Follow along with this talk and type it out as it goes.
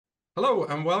Hello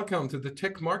and welcome to the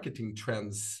Tech Marketing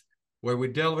Trends, where we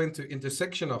delve into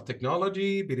intersection of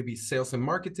technology, B2B sales and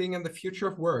marketing, and the future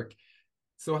of work.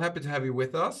 So happy to have you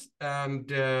with us. And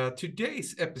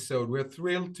today's episode, we're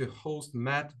thrilled to host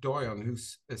Matt Doyon,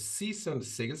 who's a seasoned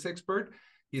sales expert.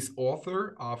 He's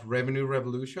author of Revenue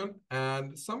Revolution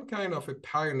and some kind of a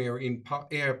pioneer in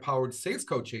AI-powered sales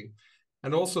coaching,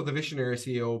 and also the visionary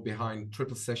CEO behind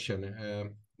Triple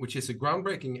Session, which is a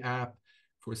groundbreaking app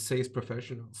for sales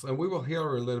professionals. And we will hear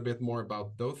a little bit more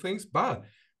about those things, but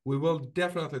we will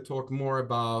definitely talk more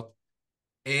about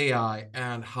AI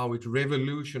and how it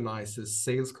revolutionizes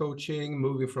sales coaching,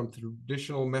 moving from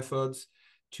traditional methods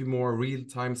to more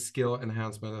real-time skill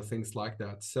enhancement and things like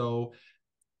that. So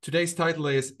today's title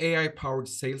is AI-powered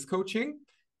sales coaching.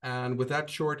 And with that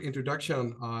short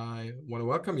introduction, I want to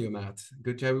welcome you, Matt.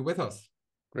 Good to have you with us.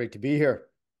 Great to be here.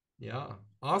 Yeah,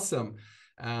 awesome.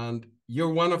 And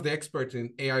you're one of the experts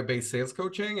in AI-based sales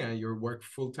coaching, and you work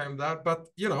full-time that. But,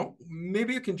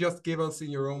 maybe you can just give us in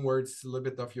your own words a little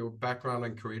bit of your background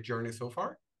and career journey so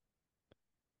far.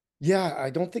 Yeah, I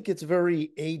don't think it's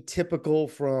very atypical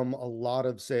from a lot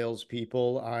of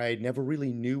salespeople. I never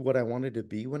really knew what I wanted to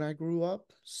be when I grew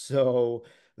up. So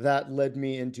that led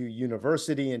me into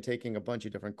university and taking a bunch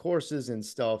of different courses and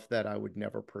stuff that I would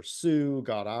never pursue,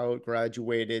 got out,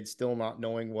 graduated, still not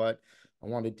knowing what I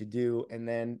wanted to do, and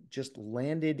then just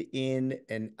landed in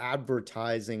an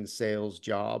advertising sales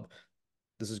job.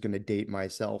 This is going to date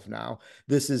myself now.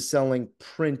 This is selling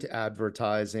print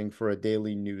advertising for a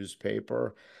daily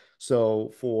newspaper.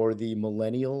 So for the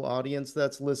millennial audience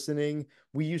that's listening,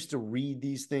 we used to read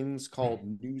these things called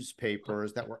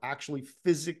newspapers that were actually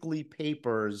physically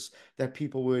papers that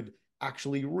people would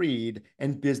actually read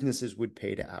and businesses would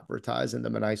pay to advertise in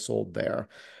them. And I sold there.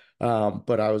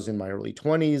 But I was in my early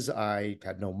 20s. I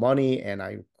had no money, and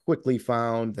I quickly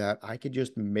found that I could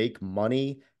just make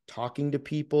money talking to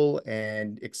people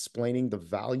and explaining the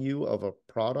value of a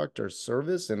product or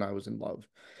service, and I was in love.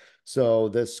 So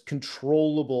this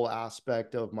controllable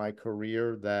aspect of my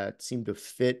career that seemed to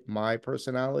fit my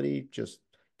personality just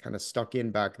kind of stuck in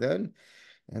back then.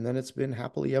 And then it's been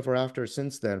happily ever after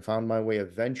since then. Found my way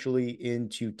eventually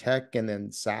into tech and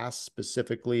then SaaS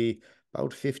specifically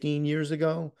about 15 years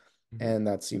ago. Mhm. And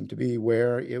that seemed to be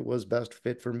where it was best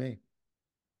fit for me.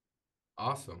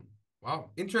 Awesome.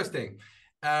 Wow, interesting.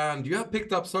 And you have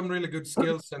picked up some really good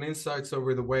skills and insights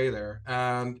over the way there.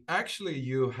 And actually,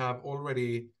 you have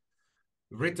already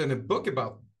written a book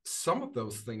about some of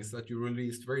those things that you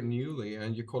released very newly,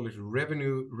 and you call it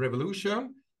Revenue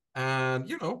Revolution.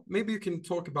 And, maybe you can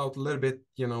talk about a little bit,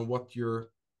 what you're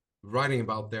writing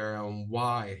about there and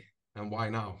why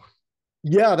now.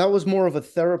 Yeah, that was more of a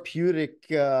therapeutic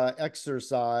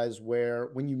exercise where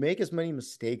when you make as many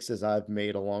mistakes as I've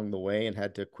made along the way and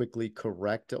had to quickly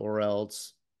correct or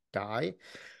else die,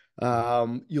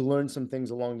 you learn some things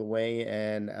along the way.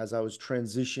 And as I was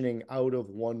transitioning out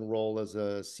of one role as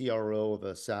a CRO of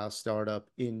a SaaS startup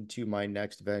into my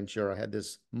next venture, I had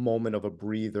this moment of a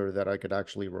breather that I could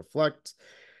actually reflect.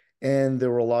 And there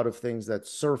were a lot of things that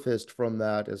surfaced from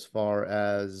that as far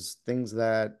as things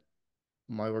that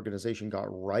my organization got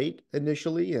right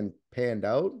initially and panned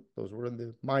out. Those were in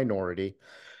the minority.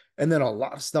 And then a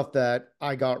lot of stuff that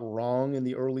I got wrong in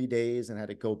the early days and had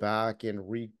to go back and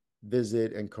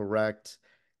revisit and correct.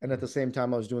 And at the same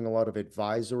time, I was doing a lot of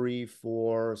advisory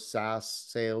for SaaS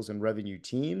sales and revenue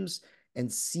teams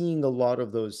and seeing a lot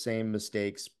of those same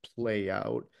mistakes play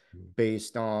out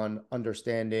based on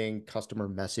understanding customer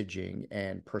messaging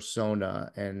and persona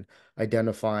and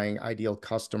identifying ideal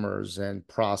customers and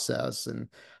process and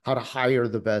how to hire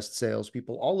the best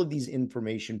salespeople. All of these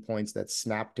information points that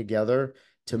snap together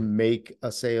to make a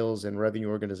sales and revenue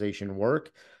organization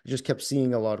work. I just kept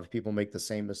seeing a lot of people make the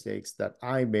same mistakes that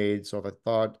I made. So I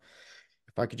thought,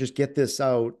 if I could just get this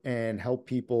out and help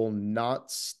people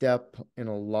not step in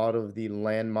a lot of the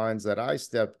landmines that I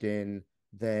stepped in,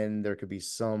 then there could be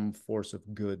some force of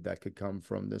good that could come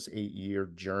from this 8-year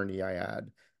journey I had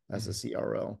as a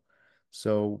CRO.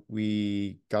 So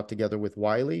we got together with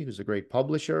Wiley, who's a great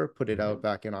publisher, put it out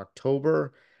back in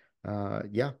October.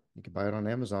 Yeah, you can buy it on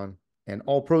Amazon. And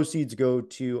all proceeds go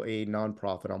to a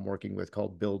nonprofit I'm working with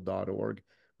called build.org,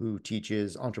 who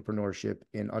teaches entrepreneurship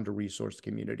in under-resourced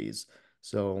communities.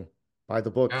 So buy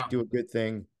the book, Yeah, do a good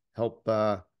thing, help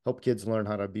kids learn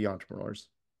how to be entrepreneurs.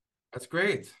 that's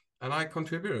great. And I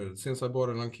contributed since I bought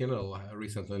it on Kindle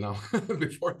recently now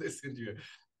before this interview. There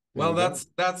Well, you go.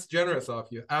 that's generous of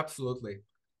you, absolutely.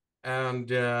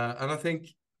 And I think,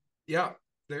 yeah,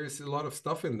 there's a lot of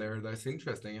stuff in there that's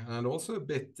interesting and also a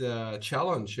bit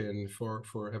challenging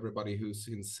for everybody who's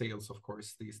in sales, of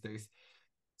course, these days.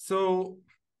 So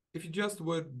if you just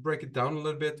would break it down a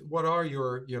little bit, what are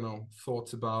your,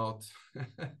 thoughts about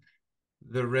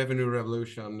the revenue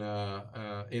revolution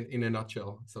in a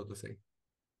nutshell, so to say?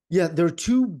 Yeah, there are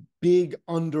two big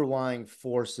underlying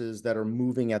forces that are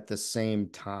moving at the same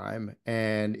time,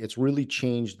 and it's really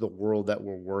changed the world that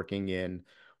we're working in.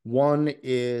 One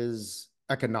is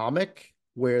economic,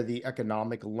 where the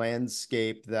economic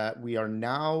landscape that we are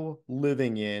now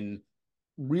living in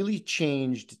really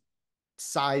changed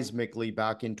seismically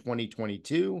back in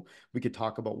 2022. We could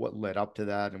talk about what led up to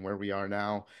that and where we are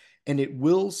now. And it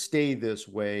will stay this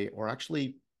way, or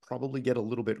actually probably get a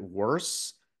little bit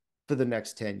worse for the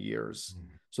next 10 years.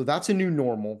 So that's a new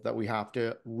normal that we have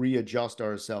to readjust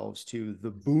ourselves to.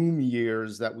 The boom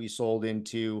years that we sold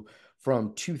into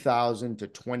from 2000 to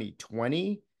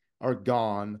 2020 are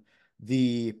gone.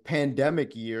 The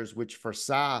pandemic years, which for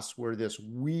SaaS were this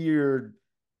weird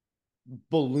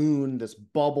balloon, this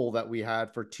bubble that we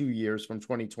had for 2 years from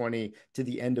 2020 to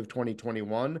the end of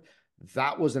 2021,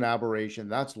 that was an aberration.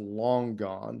 That's long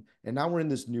gone. And now we're in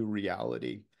this new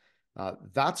reality.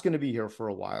 That's going to be here for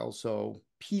a while. So,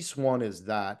 piece one is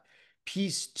that.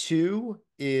 Piece two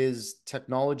is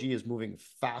technology is moving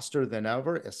faster than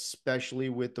ever, especially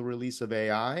with the release of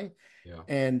AI. Yeah.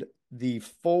 And the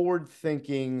forward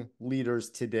thinking leaders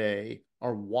today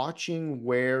are watching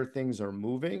where things are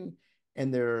moving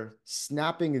and they're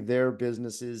snapping their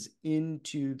businesses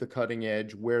into the cutting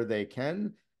edge where they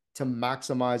can to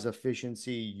maximize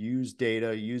efficiency, use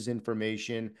data, use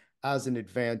information as an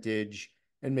advantage,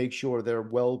 and make sure they're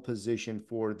well positioned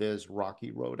for this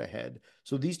rocky road ahead.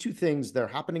 So these two things, they're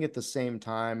happening at the same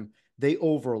time, they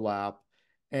overlap.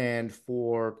 And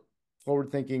for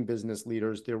forward thinking business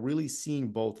leaders, they're really seeing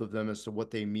both of them as to what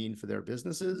they mean for their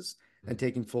businesses and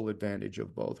taking full advantage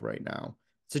of both right now.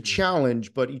 It's a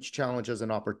challenge, but each challenge has an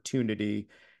opportunity.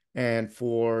 And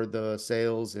for the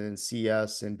sales and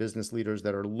CS and business leaders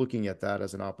that are looking at that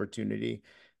as an opportunity,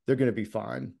 they're going to be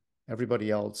fine.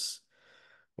 Everybody else,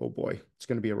 oh boy, it's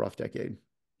going to be a rough decade.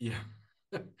 Yeah.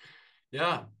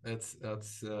 Yeah, that's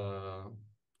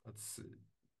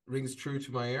rings true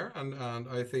to my ear, and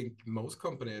I think most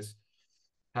companies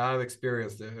have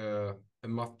experienced a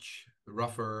much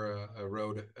rougher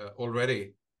road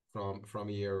already from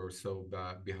a year or so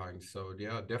behind. So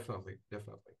yeah, definitely,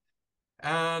 definitely.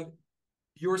 And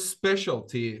your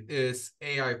specialty is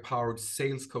AI powered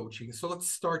sales coaching. So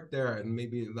let's start there, and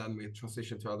maybe then we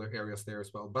transition to other areas there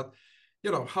as well. But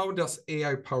how does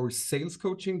AI powered sales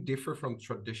coaching differ from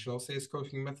traditional sales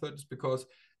coaching methods? Because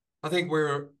I think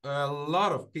we're a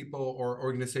lot of people or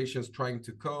organizations trying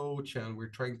to coach, and we're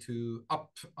trying to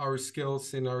up our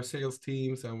skills in our sales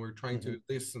teams, and we're trying to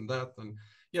this and that, and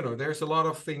there's a lot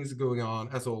of things going on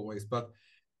as always. But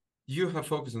you have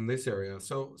focused on this area.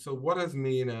 So what does it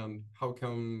mean, and how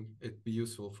can it be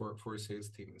useful for a sales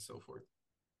team and so forth?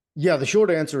 Yeah, the short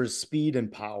answer is speed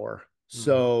and power. Mm,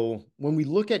 So when we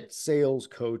look at sales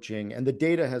coaching, and the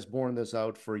data has borne this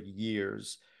out for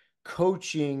years,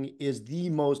 coaching is the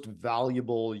most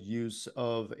valuable use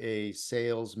of a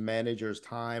sales manager's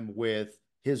time with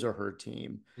his or her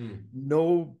team. mm,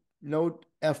 No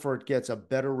effort gets a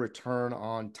better return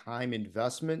on time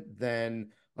investment than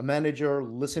a manager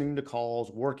listening to calls,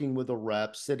 working with a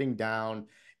rep, sitting down,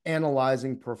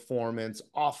 analyzing performance,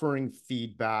 offering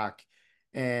feedback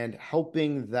and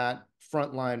helping that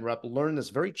frontline rep learn this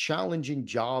very challenging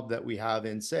job that we have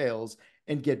in sales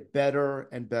and get better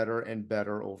and better and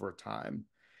better over time.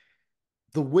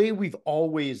 The way we've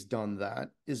always done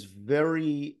that is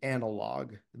very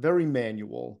analog, very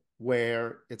manual,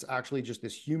 where it's actually just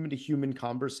this human to human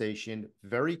conversation,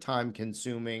 very time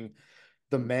consuming.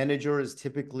 The manager is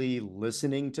typically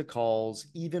listening to calls,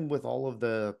 even with all of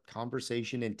the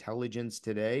conversation intelligence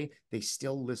today. They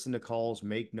still listen to calls,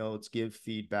 make notes, give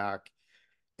feedback,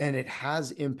 and it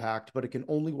has impact, but it can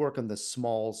only work on the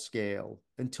small scale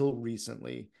until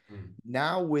recently. mm,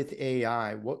 Now, with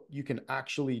AI, what you can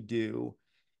actually do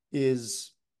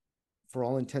is, for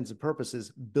all intents and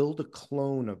purposes, build a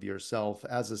clone of yourself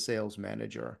as a sales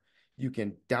manager. You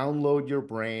can download your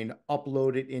brain,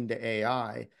 upload it into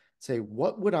AI, say,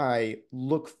 what would I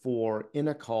look for in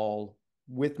a call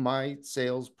with my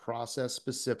sales process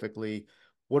specifically?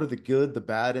 What are the good, the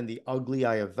bad, and the ugly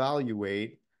I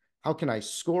evaluate? How can I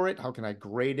score it? How can I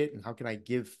grade it? And how can I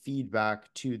give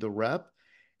feedback to the rep?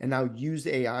 And now use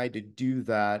AI to do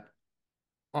that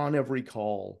on every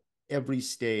call, every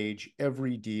stage,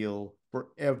 every deal for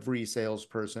every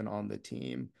salesperson on the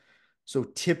team. So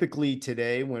typically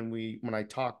today, when I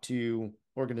talk to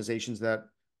organizations that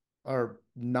are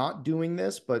not doing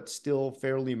this, but still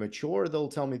fairly mature, they'll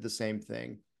tell me the same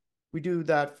thing. We do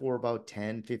that for about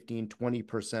 10, 15,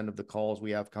 20% of the calls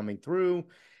we have coming through.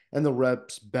 and the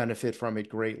reps benefit from it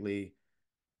greatly.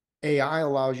 AI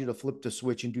allows you to flip the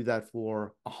switch and do that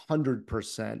for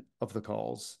 100% of the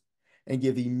calls and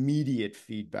give immediate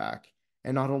feedback.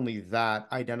 And not only that,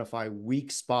 identify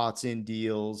weak spots in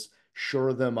deals,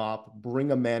 shore them up,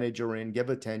 bring a manager in, give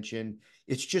attention.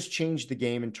 It's just changed the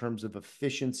game in terms of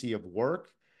efficiency of work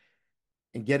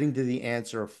and getting to the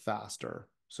answer faster.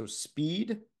 So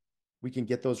speed, we can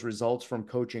get those results from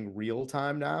coaching real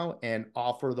time now and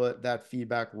offer that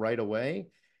feedback right away.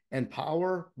 And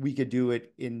power, we could do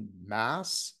it in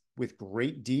mass with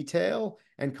great detail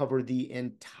and cover the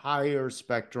entire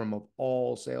spectrum of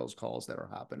all sales calls that are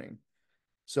happening.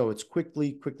 So it's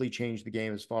quickly changed the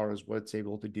game as far as what it's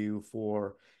able to do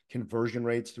for conversion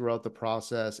rates throughout the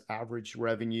process, average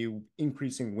revenue,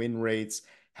 increasing win rates,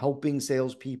 helping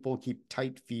salespeople keep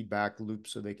tight feedback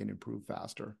loops so they can improve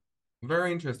faster.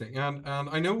 Very interesting. And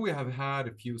I know we have had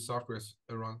a few softwares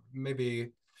around.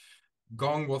 Maybe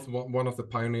Gong was one of the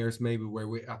pioneers, maybe where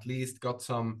we at least got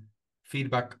some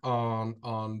feedback on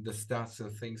the stats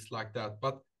and things like that.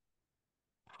 But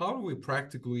how do we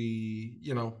practically,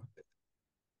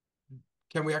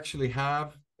 can we actually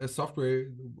have a software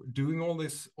doing all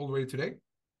this already today?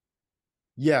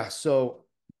 Yeah, so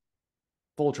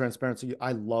full transparency,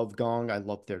 I love Gong. I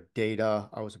love their data.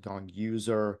 I was a Gong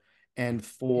user. And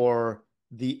for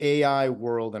the AI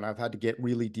world, and I've had to get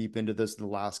really deep into this in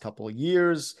the last couple of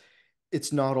years,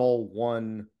 it's not all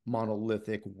one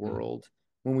monolithic Mm, world.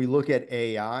 When we look at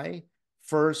AI,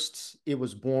 first, it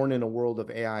was born in a world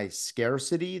of AI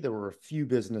scarcity. There were a few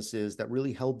businesses that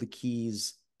really held the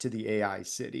keys to the AI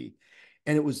city.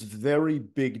 And it was very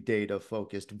big data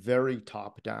focused, very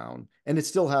top down, and it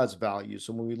still has value.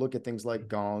 So when we look at things like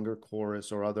Gong or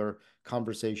Chorus or other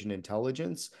conversation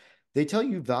intelligence, they tell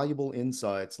you valuable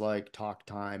insights like talk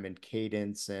time and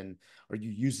cadence, and are you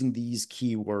using these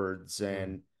keywords,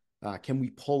 mm, and can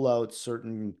we pull out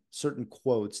certain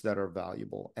quotes that are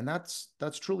valuable? And that's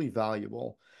truly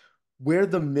valuable. Where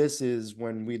the miss is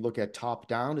when we look at top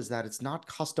down is that it's not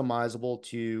customizable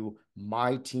to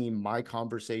my team, my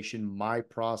conversation, my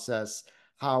process,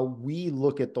 how we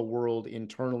look at the world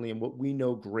internally and what we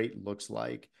know great looks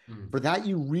like. mm, For that,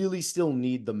 you really still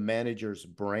need the manager's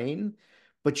brain,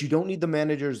 but you don't need the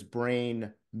manager's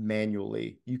brain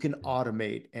manually. You can mm,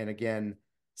 automate and again,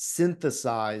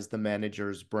 synthesize the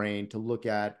manager's brain to look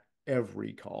at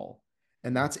every call.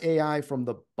 And mm, that's AI from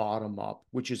the bottom up,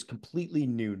 which is completely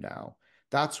new now.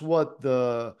 That's what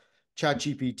the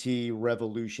ChatGPT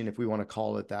revolution, if we want to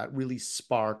call it that, really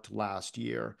sparked last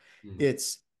year. mm,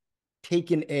 It's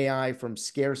taken AI from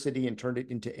scarcity and turned it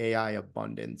into AI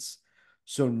abundance.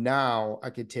 So now I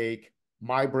could take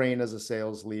my brain as a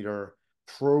sales leader,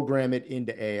 program it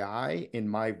into AI in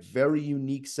my very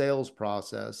unique sales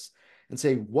process, and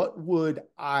say, what would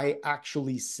I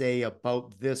actually say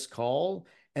about this call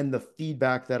and the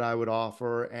feedback that I would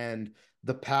offer and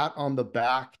the pat on the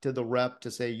back to the rep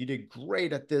to say, you did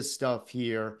great at this stuff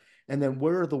here. And then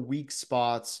where are the weak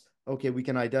spots? Okay, we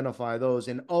can identify those.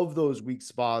 And of those weak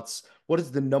spots, what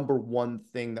is the number one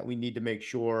thing that we need to make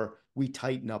sure we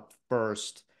tighten up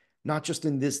first, not just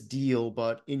in this deal,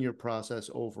 but in your process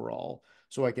overall?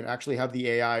 So I can actually have the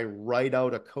AI write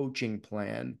out a coaching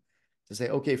plan to say,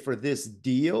 okay, for this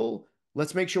deal,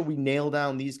 let's make sure we nail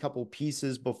down these couple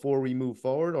pieces before we move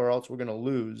forward, or else we're going to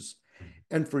lose. mm.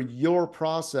 And for your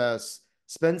process,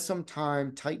 spend some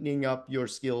time tightening up your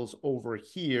skills over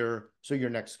here so your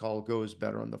next call goes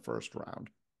better in the first round.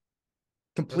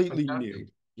 That's Completely fantastic. new.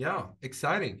 Yeah,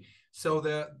 exciting. So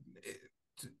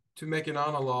to make an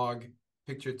analog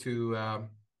picture to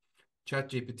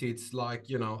ChatGPT, it's like,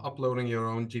 uploading your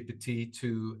own GPT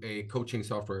to a coaching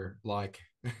software, like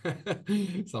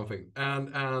something.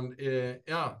 And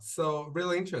yeah, so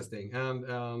really interesting.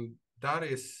 And that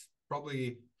is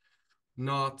probably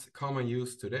not common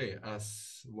use today,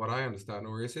 as what I understand,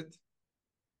 or is it?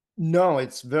 No,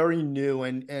 it's very new,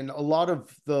 and a lot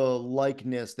of the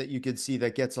likeness that you could see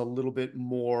that gets a little bit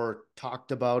more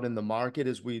talked about in the market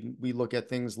is we look at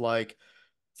things like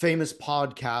famous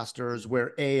podcasters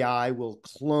where AI will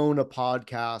clone a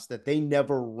podcast that they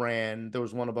never ran. There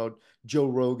was one about Joe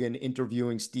Rogan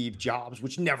interviewing Steve Jobs,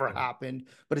 which never Yeah. happened,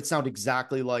 but it sounded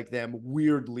exactly like them,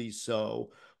 weirdly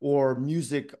so. Or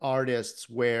music artists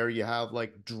where you have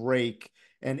like Drake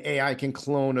and AI can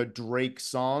clone a Drake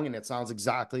song and it sounds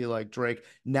exactly like Drake.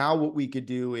 Now, what we could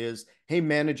do is, hey,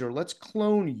 manager, let's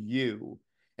clone you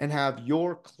and have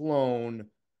your clone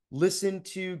listen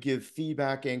to, give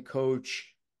feedback, and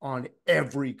coach on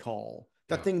every call.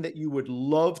 That Yeah. thing that you would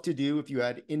love to do if you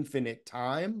had infinite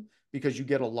time because you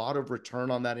get a lot of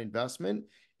return on that investment.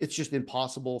 It's just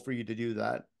impossible for you to do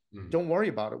that. Mm. Don't worry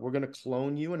about it. We're going to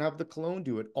clone you and have the clone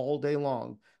do it all day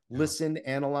long. Yeah. Listen,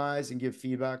 analyze, and give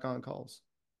feedback on calls.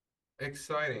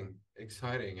 Exciting,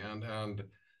 exciting, and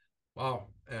wow,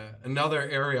 another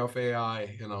area of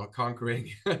AI, conquering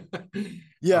our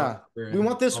Yeah. We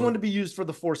want this one our to be used for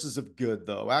the forces of good,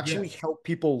 though. Actually yes, help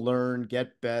people learn,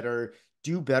 get better,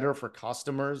 do better for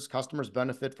customers. Customers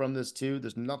benefit from this too.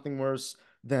 There's nothing worse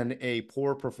than a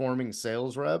poor performing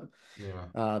sales rep.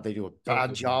 yeah, They do a bad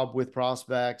totally. job with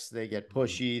prospects. They get Mm.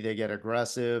 pushy. They get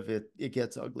aggressive. It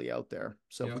gets ugly out there.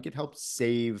 So if Yeah. we could help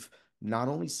save not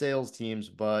only sales teams,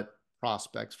 but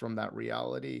prospects from that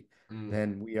reality, Mm.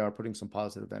 then we are putting some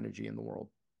positive energy in the world.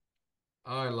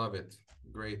 I love it.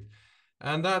 Great.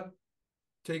 And that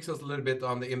takes us a little bit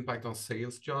on the impact on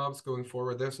sales jobs going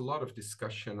forward. There's a lot of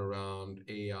discussion around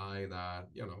AI that,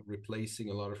 replacing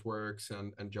a lot of works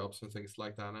and jobs and things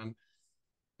like that. And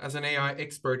as an AI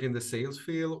expert in the sales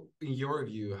field, in your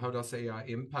view, how does AI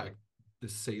impact the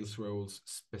sales roles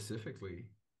specifically?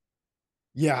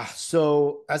 Yeah.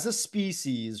 So as a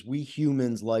species, we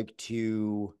humans like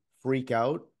to freak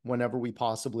out whenever we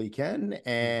possibly can Mhm.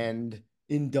 and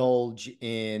indulge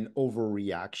in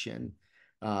overreaction.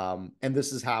 And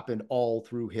this has happened all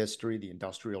through history. The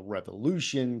Industrial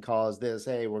Revolution caused this.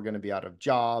 Hey, we're going to be out of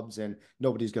jobs and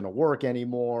nobody's going to work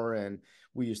anymore. And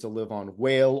we used to live on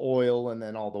whale oil, and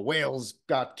then all the whales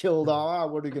got killed. Ah,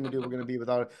 what are we going to do? We're going to be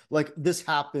without it. Like this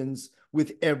happens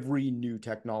with every new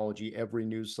technology, every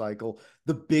news cycle.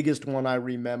 The biggest one I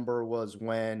remember was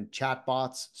when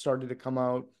chatbots started to come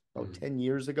out about Mm. 10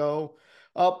 years ago.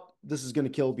 Oh, this is going to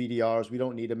kill BDRs. We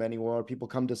don't need them anymore. People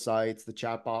come to sites, the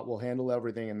chatbot will handle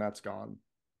everything, and that's gone.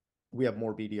 We have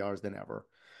more BDRs than ever.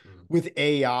 Mm. With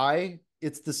AI,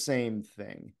 it's the same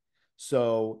thing.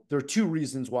 So there are two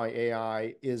reasons why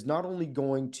AI is not only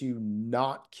going to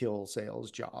not kill sales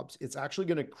jobs, it's actually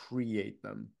going to create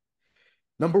them.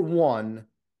 Number one,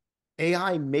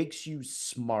 AI makes you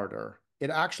smarter.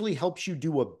 It actually helps you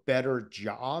do a better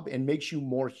job and makes you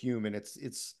more human.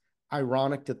 It's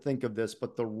ironic to think of this,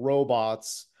 but the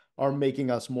robots are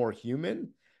making us more human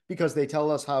because they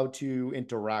tell us how to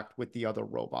interact with the other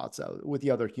robots out, with the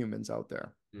other humans out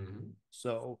there. Mhm.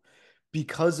 So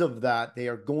because of that, they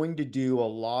are going to do a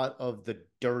lot of the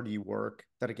dirty work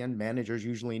that, again, managers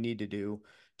usually need to do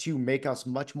to make us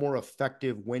much more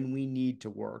effective when we need to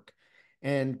work.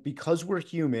 And because we're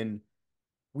human,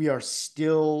 we are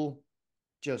still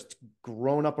just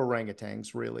grown up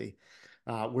orangutans, really.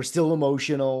 We're still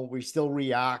emotional. We still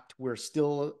react. We're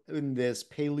still in this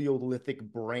Paleolithic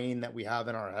brain that we have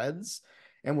in our heads.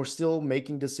 And we're still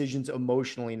making decisions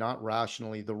emotionally, not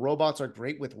rationally. The robots are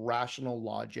great with rational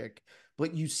logic,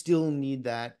 but you still need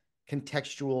that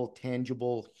contextual,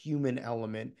 tangible human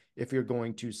element if you're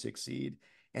going to succeed.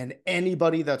 And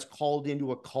anybody that's called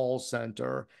into a call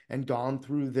center and gone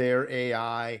through their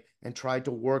AI and tried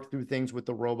to work through things with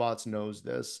the robots knows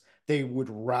this. They would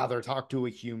rather talk to a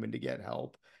human to get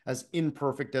help. As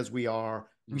imperfect as we are,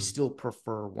 we Mm. still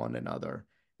prefer one another.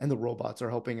 And the robots are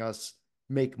helping us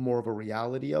make more of a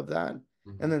reality of that.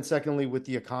 And Mhm. then, secondly, with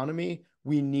the economy,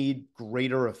 we need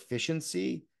greater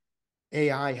efficiency.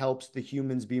 AI helps the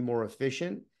humans be more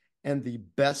efficient. And the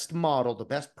best model, the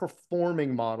best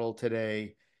performing model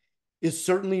today is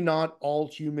certainly not all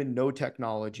human, no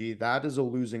technology. That is a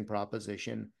losing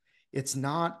proposition. It's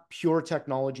not pure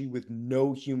technology with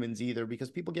no humans either,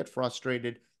 because people get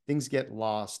frustrated, things get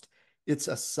lost. It's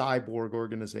a cyborg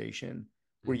organization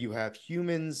where Mm. you have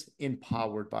humans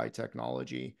empowered by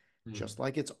technology, Mm. just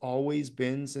like it's always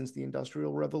been since the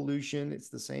Industrial Revolution. It's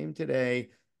the same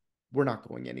today. We're not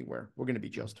going anywhere. We're going to be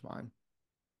Mm. just fine.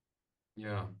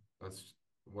 Yeah, that's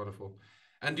wonderful.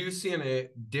 And do you see any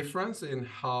difference in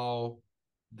how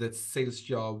the sales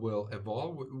job will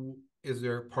evolve? Is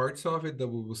there parts of it that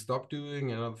we will stop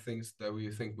doing and other things that we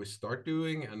think we start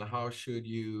doing? And how should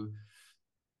you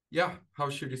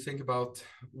think about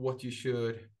what you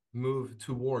should move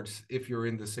towards if you're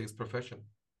in the sales profession?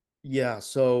 Yeah,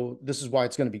 so this is why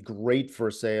it's going to be great for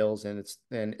sales, and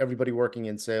everybody working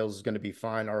in sales is going to be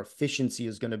fine. Our efficiency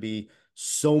is going to be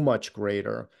so much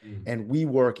greater, Mm. and we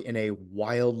work in a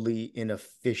wildly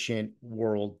inefficient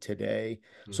world today.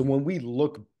 So Mm. when we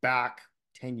look back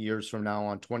 10 years from now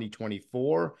on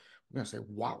 2024, we're going to say,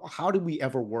 wow, how did we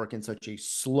ever work in such a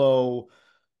slow,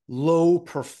 low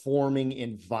performing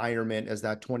environment as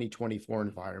that 2024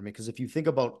 environment? Because if you think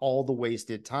about all the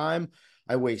wasted time,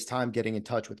 I waste time getting in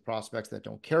touch with prospects that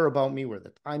don't care about me, where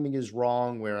the timing is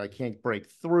wrong, where I can't break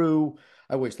through.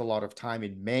 I waste a lot of time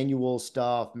in manual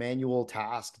stuff, manual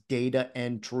task, data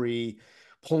entry,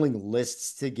 pulling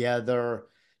lists together.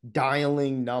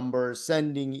 dialing numbers,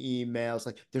 sending emails.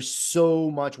 Like there's so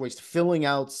much waste, filling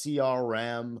out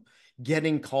CRM,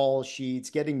 getting call sheets,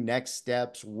 getting next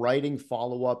steps, writing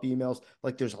follow-up emails.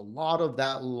 Like there's a lot of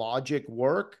that logic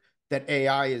work that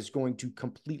AI is going to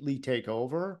completely take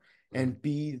over Mm, and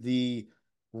be the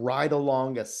ride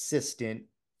along assistant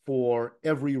for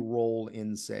every role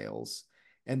in sales.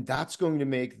 And that's going to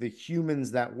make the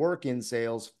humans that work in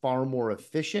sales far more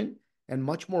efficient and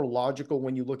much more logical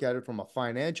when you look at it from a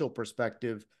financial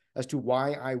perspective as to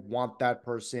why I want that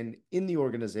person in the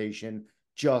organization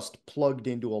just plugged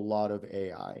into a lot of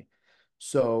AI.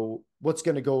 So, what's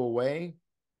going to go away?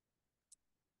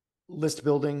 List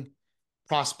building,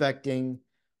 prospecting,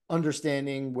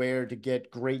 understanding where to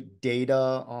get great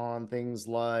data on things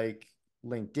like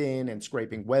LinkedIn and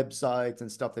scraping websites and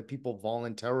stuff that people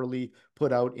voluntarily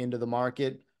put out into the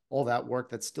market. All that work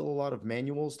that's still a lot of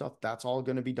manual stuff. That's all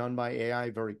going to be done by AI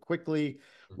very quickly.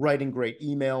 mm, Writing great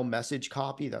email message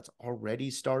copy that's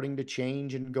already starting to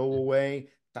change and go mm, away.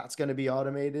 That's going to be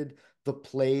automated. The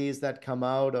plays that come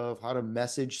out of how to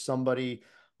message somebody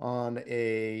on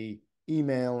a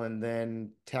email and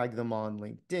then tag them on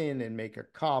LinkedIn and make a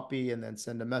copy and then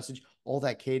send a message. All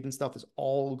that cadence stuff is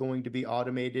all going to be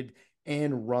automated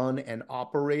and run and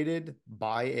operated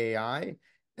by AI.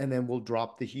 And then we'll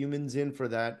drop the humans in for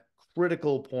that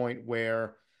critical point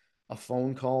where a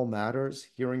phone call matters,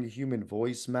 hearing a human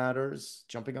voice matters,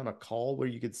 jumping on a call where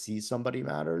you could see somebody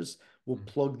matters. We'll mm,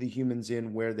 plug the humans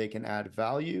in where they can add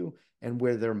value and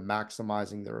where they're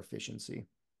maximizing their efficiency.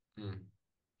 mm.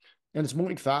 And it's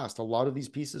moving fast. A lot of these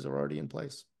pieces are already in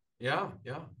place. Yeah,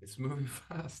 yeah, it's moving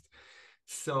fast.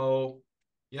 So,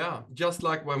 yeah, just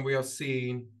like when we are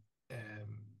seeing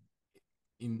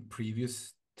in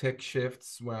previous tech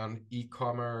shifts when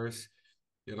e-commerce,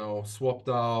 swapped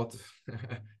out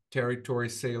territory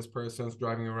salespersons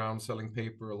driving around selling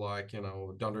paper like,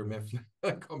 Dunder Mifflin,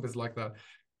 companies like that.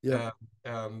 Yep. Uh,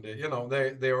 and,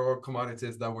 they are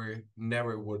commodities that we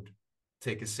never would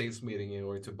take a sales meeting in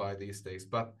order to buy these days.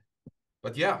 But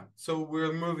yeah, so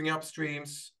we're moving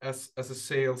upstreams as a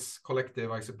sales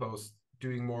collective, I suppose,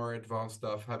 doing more advanced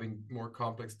stuff, having more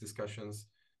complex discussions,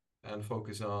 and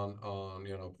focus on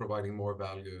providing more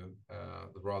value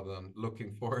rather than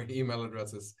looking for email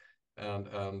addresses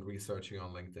and researching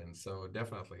on LinkedIn. So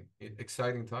definitely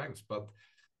exciting times, but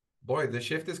boy, the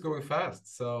shift is going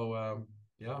fast. So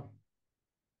yeah.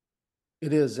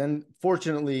 It is. And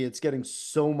fortunately, it's getting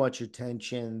so much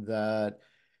attention that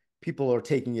people are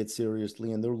taking it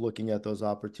seriously and they're looking at those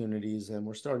opportunities. And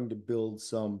we're starting to build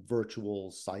some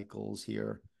virtual cycles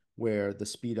here where the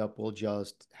speed up will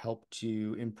just help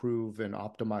to improve and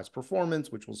optimize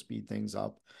performance, which will speed things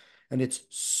up. And it's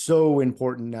so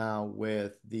important now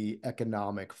with the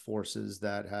economic forces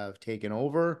that have taken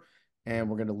over and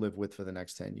we're going to live with for the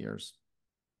next 10 years.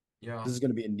 Yeah. This is going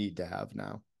to be a need to have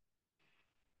now.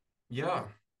 Yeah.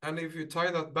 And if you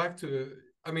tie that back to,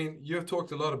 I mean, you've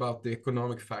talked a lot about the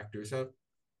economic factors, and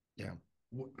Yeah.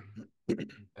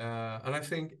 and I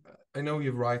think I know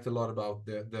you write a lot about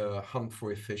the hunt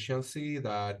for efficiency,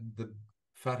 that the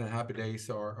fat and happy days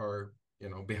are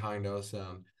behind us,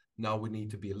 and now we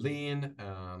need to be lean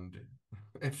and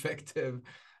effective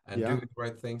and doing Yeah. the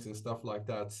right things and stuff like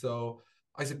that. So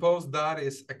I suppose that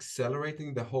is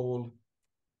accelerating the whole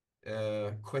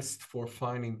quest for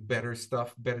finding better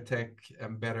stuff, better tech,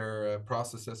 and better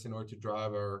processes in order to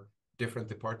drive our different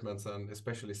departments and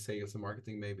especially sales and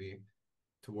marketing maybe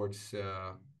towards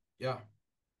yeah.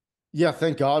 Yeah,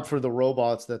 thank God for the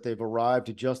robots that they've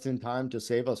arrived just in time to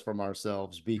save us from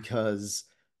ourselves because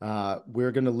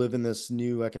we're going to live in this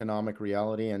new economic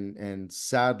reality and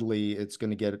sadly it's going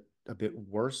to get a bit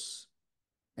worse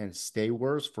and stay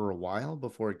worse for a while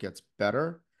before it gets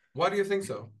better. Why do you think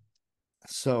so?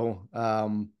 So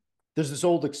there's this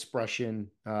old expression,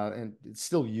 and it's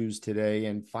still used today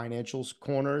in financial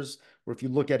corners, where if you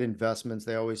look at investments,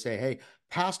 they always say, hey,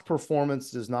 past performance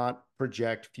does not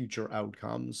project future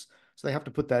outcomes. So they have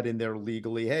to put that in there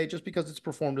legally. Hey, just because it's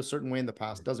performed a certain way in the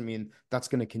past doesn't mean that's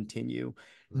going to continue.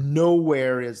 Mm,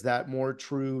 Nowhere is that more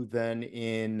true than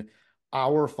in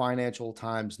our financial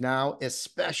times now,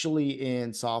 especially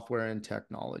in software and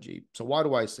technology. So why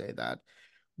do I say that?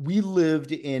 We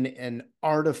lived in an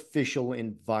artificial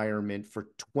environment for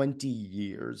 20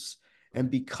 years. mm, And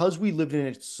because we lived in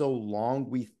it so long,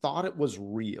 we thought it was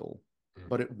real, mm,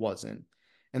 but it wasn't.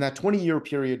 And that 20-year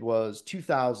period was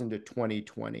 2000 to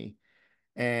 2020.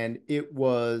 And it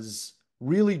was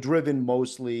really driven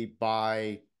mostly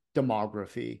by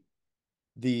demography.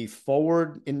 The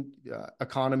forward in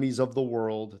economies of the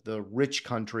world, the rich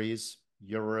countries,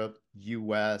 Europe,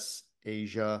 US,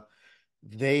 Asia,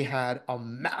 They had a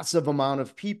massive amount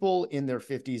of people in their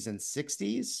 50s and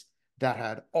 60s that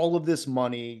had all of this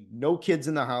money, no kids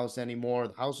in the house anymore.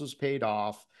 The house was paid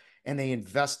off, and they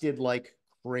invested like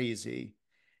crazy.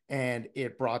 And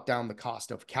it brought down the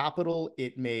cost of capital.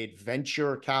 It made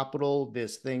venture capital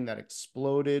this thing that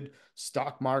exploded.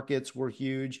 Stock markets were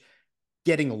huge.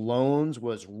 Getting loans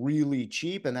was really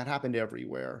cheap, and that happened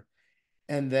everywhere.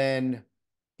 And then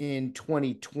in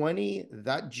 2020,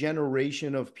 that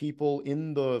generation of people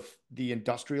in the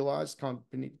industrialized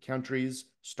countries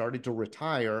started to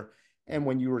retire. And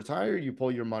when you retire, you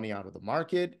pull your money out of the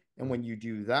market. And when you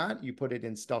do that, you put it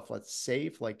in stuff that's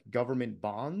safe, like government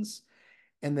bonds,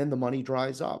 and then the money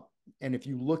dries up. And if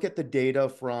you look at the data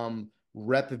from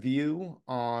RepView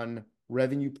on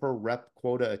revenue per rep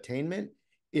quota attainment,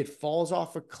 it falls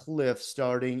off a cliff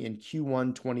starting in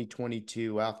Q1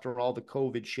 2022 after all the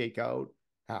COVID shakeout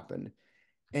happened.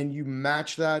 And you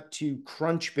match that to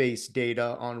Crunchbase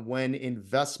data on when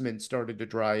investment started to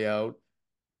dry out,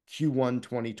 Q1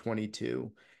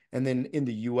 2022. And then in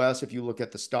the US, if you look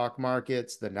at the stock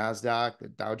markets, the NASDAQ, the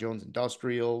Dow Jones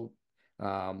Industrial,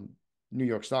 um, New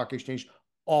York Stock Exchange,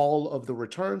 all of the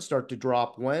returns start to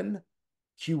drop when?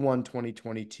 Q1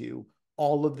 2022.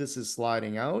 All of this is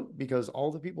sliding out because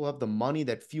all the people who have the money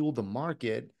that fueled the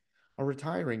market are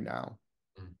retiring now.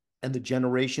 Mm. And the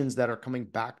generations that are coming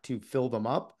back to fill them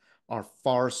up are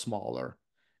far smaller.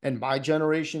 And my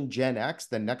generation, Gen X,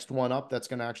 the next one up that's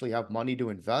going to actually have money to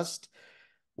invest,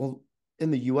 well, in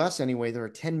the US anyway, there are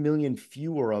 10 million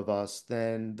fewer of us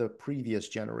than the previous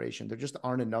generation. There just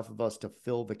aren't enough of us to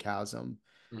fill the chasm.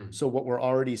 Mm. So, what we're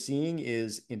already seeing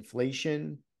is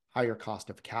inflation, higher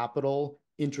cost of capital,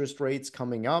 interest rates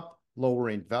coming up, lower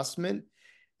investment.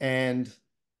 And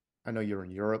I know you're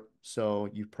in Europe, so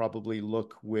you probably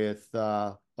look with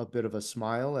a bit of a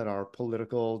smile at our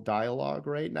political dialogue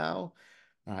right now.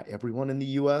 Everyone in the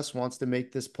US wants to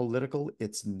make this political.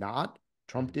 It's not.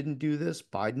 Trump Mm. didn't do this.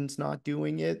 Biden's not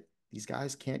doing it. These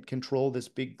guys can't control this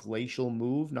big glacial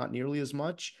move, not nearly as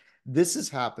much. This is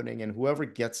happening, and whoever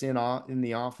gets in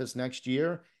the office next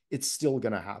year, it's still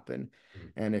going to happen.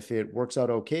 Mm. And if it works out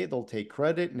okay, they'll take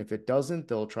credit. And if it doesn't,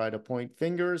 they'll try to point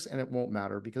fingers, and it won't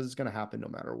matter because it's going to happen no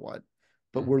matter what.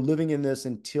 But Mm. we're living in this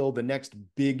until the next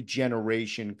big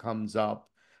generation comes up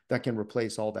that can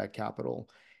replace all that capital.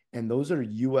 And those are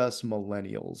US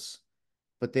millennials,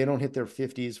 but they don't hit their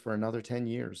 50s for another 10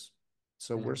 years.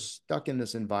 So we're Mm. stuck in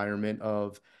this environment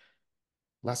of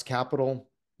less capital,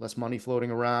 less money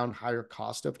floating around, higher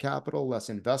cost of capital, less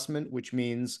investment, which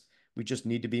means we just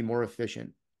need to be more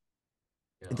efficient.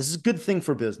 And Yeah. this is a good thing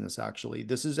for business, actually.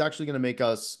 This is actually going to make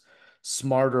us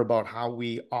smarter about how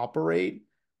we operate,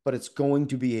 but it's going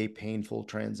to be a painful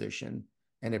transition.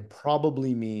 And Mm. it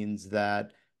probably means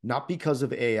that not because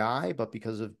of AI, but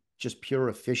because of just pure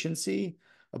efficiency,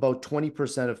 about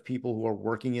 20% of people who are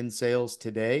working in sales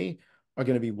today are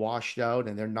going to be washed out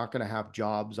and they're not going to have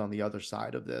jobs on the other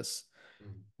side of this,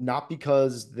 Mm. not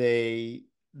because they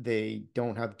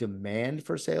don't have demand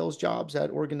for sales jobs at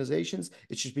organizations.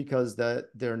 It's just because that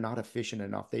they're not efficient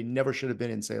enough. They never should have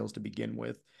been in sales to begin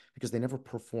with because they never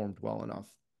performed well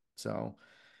enough. So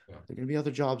Yeah. there are going to be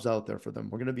other jobs out there for them.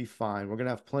 We're going to be fine. We're going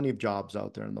to have plenty of jobs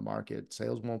out there in the market.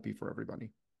 Sales won't be for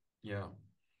everybody. Yeah.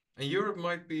 And Europe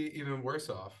might be even worse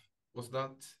off. Was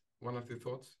that one of your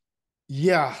thoughts?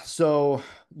 Yeah, so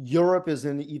Europe is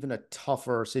in even a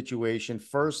tougher situation.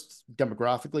 First,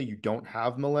 demographically, you don't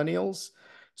have millennials.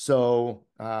 So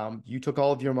you took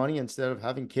all of your money instead of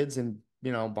having kids and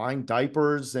buying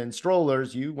diapers and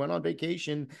strollers, you went on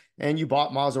vacation and you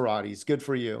bought Maseratis. Good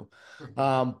for you.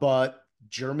 But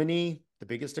Germany, the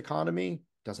biggest economy,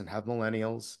 doesn't have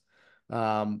millennials.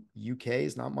 UK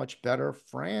is not much better.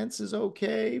 France is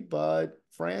okay, but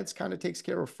France kind of takes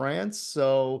care of France.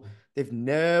 So they've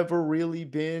never really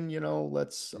been,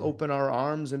 let's Mm. open our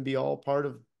arms and be all part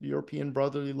of European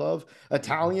brotherly love. Mm.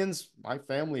 Italians, my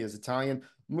family is Italian.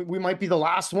 We might be the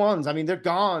last ones. I mean, they're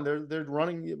gone. They're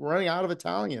running out of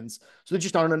Italians. So there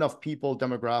just aren't enough people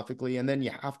demographically. And then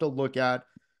you have to look at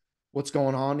what's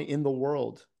going on in the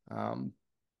world.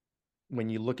 When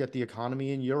you look at the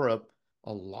economy in Europe,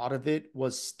 a lot of it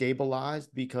was stabilized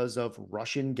because of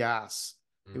Russian gas.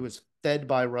 It Mm. was fed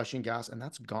by Russian gas, and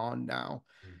that's gone now.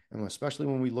 Mm. And especially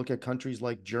when we look at countries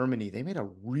like Germany, they made a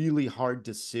really hard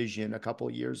decision a couple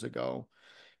of years ago: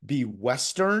 be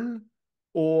Western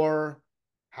or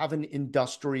have an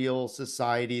industrial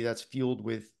society that's fueled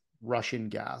with Russian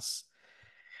gas.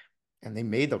 And they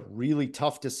made the really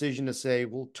tough decision to say,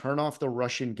 we'll turn off the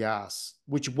Russian gas,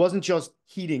 which wasn't just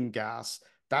heating gas,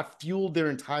 that fueled their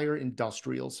entire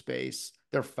industrial space,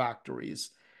 their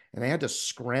factories. and they had to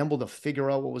scramble to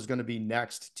figure out what was going to be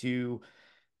next to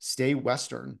stay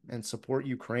Western and support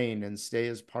Ukraine and stay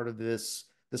as part of this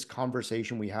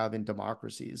conversation we have in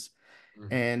democracies.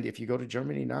 Mm-hmm. And if you go to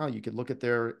Germany now, you could look at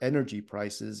their energy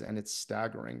prices and it's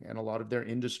staggering. And a lot of their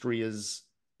industry is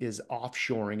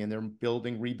offshoring and they're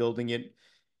rebuilding it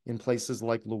in places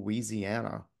like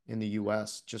Louisiana in the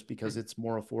US just because it's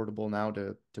more affordable now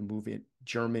to move in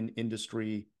German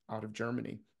industry out of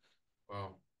Germany.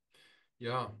 Wow.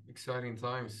 Yeah, exciting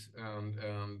times,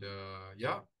 and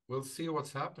yeah, we'll see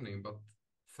what's happening. But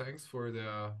thanks for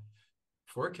the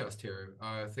forecast here.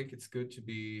 I think it's good to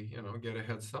be, get a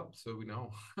heads up so we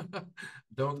know.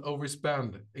 Don't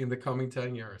overspend in the coming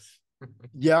 10 years.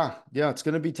 Yeah, yeah, it's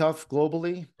going to be tough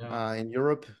globally. Yeah. In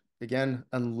Europe, again,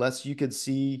 unless you could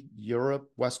see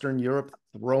Europe, Western Europe,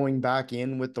 throwing back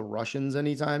in with the Russians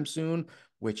anytime soon,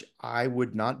 which I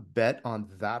would not bet on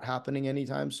that happening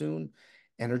anytime soon.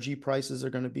 Energy prices are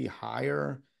going to be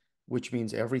higher, which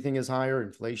means everything is higher,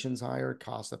 inflation's higher,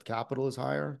 cost of capital is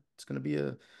higher. It's going to be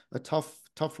a tough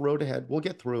road ahead. We'll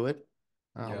get through it.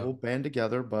 Yeah. We'll band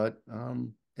together, but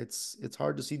it's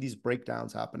hard to see these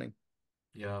breakdowns happening.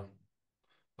 Yeah.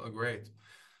 Oh, great.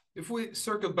 If we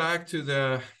circle back to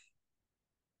the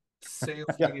sales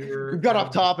Yeah, we've leader got off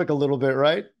and topic a little bit,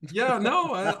 right? yeah,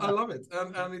 no, I love it.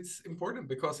 And it's important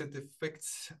because it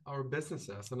affects our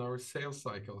businesses and our sales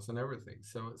cycles and everything.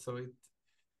 So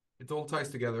it all ties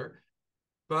together.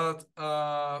 But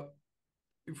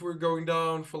if we're going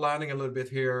down for landing a little bit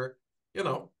here, you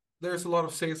know, there's a lot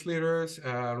of sales leaders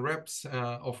and reps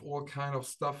of all kind of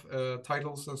stuff,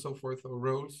 titles and so forth, or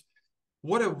roles.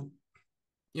 What a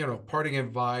parting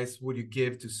advice would you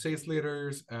give to sales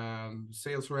leaders and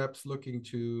sales reps looking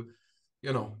to,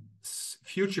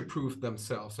 future proof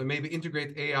themselves and maybe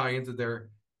integrate AI into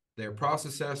their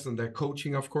processes and their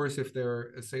coaching, of course, if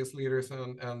they're sales leaders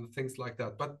and things like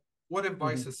that. But what Mhm.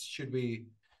 advices should we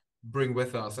bring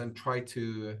with us and try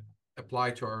to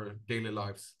apply to our daily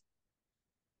lives?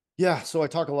 Yeah, so I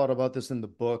talk a lot about this in the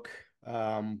book,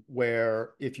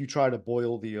 where if you try to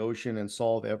boil the ocean and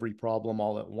solve every problem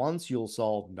all at once, you'll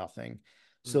solve nothing.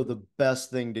 So Mm-hmm. the best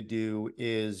thing to do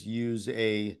is use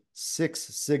a Six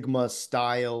Sigma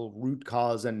style root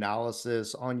cause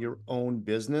analysis on your own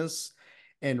business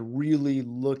and really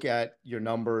look at your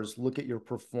numbers, look at your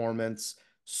performance,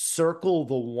 circle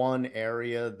the one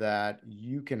area that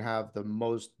you can have the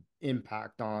most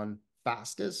impact on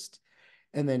fastest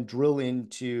and then drill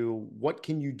into what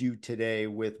can you do today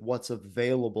with what's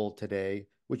available today,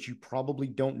 which you probably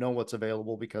don't know what's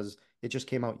available because it just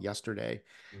came out yesterday.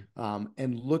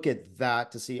 And look at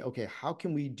that to see, okay, how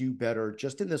can we do better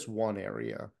just in this one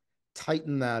area,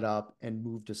 tighten that up and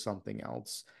move to something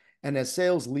else. And as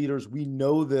sales leaders, we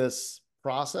know this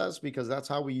process because that's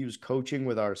how we use coaching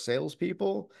with our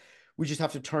salespeople. We just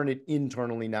have to turn it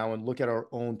internally now and look at our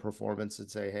own performance and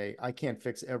say, hey, I can't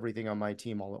fix everything on my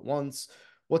team all at once.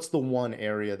 What's the one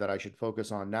area that I should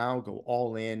focus on now? Go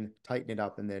all in, tighten it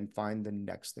up, and then find the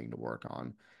next thing to work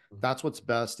on. That's what's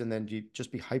best. And then you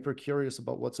just be hyper curious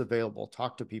about what's available.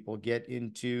 Talk to people, get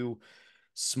into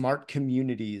smart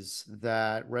communities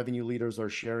that revenue leaders are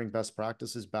sharing best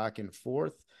practices back and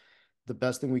forth. The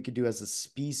best thing we could do as a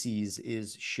species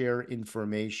is share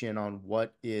information on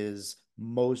what is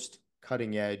most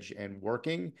cutting edge and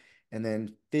working, and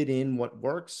then fit in what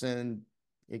works and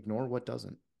ignore what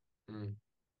doesn't. Mm.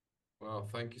 Well,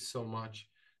 thank you so much.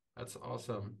 That's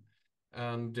awesome.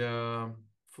 And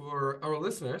for our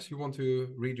listeners who want to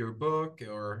read your book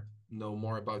or know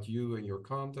more about you and your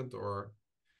content or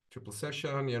triple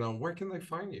session, where can they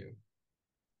find you?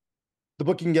 The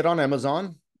book you can get on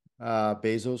Amazon.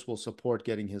 Bezos will support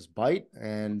getting his bite,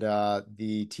 and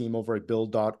the team over at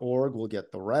build.org will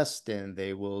get the rest, and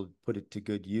they will put it to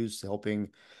good use, helping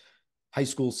high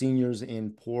school seniors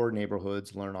in poor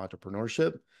neighborhoods learn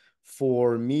entrepreneurship.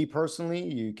 For me personally,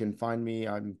 you can find me,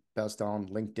 I'm best on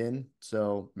LinkedIn.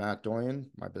 So, Matt Doyon,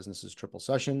 my business is Triple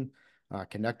Session.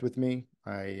 Connect with me.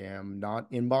 I am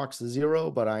not inbox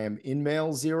zero, but I am in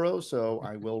mail zero. So,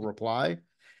 I will reply.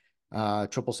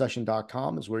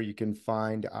 Triplesession.com is where you can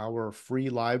find our free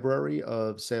library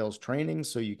of sales training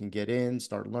so you can get in,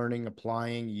 start learning,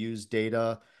 applying, use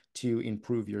data to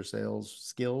improve your sales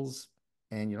skills.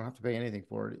 And you don't have to pay anything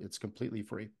for it. It's completely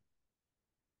free.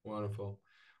 Wonderful.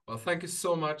 Well, thank you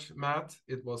so much, Matt.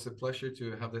 It was a pleasure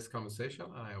to have this conversation.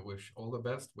 I wish all the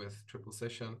best with Triple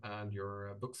Session and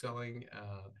your book selling,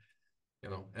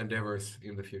 endeavors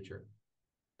in the future.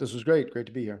 This was great. Great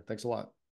to be here. Thanks a lot.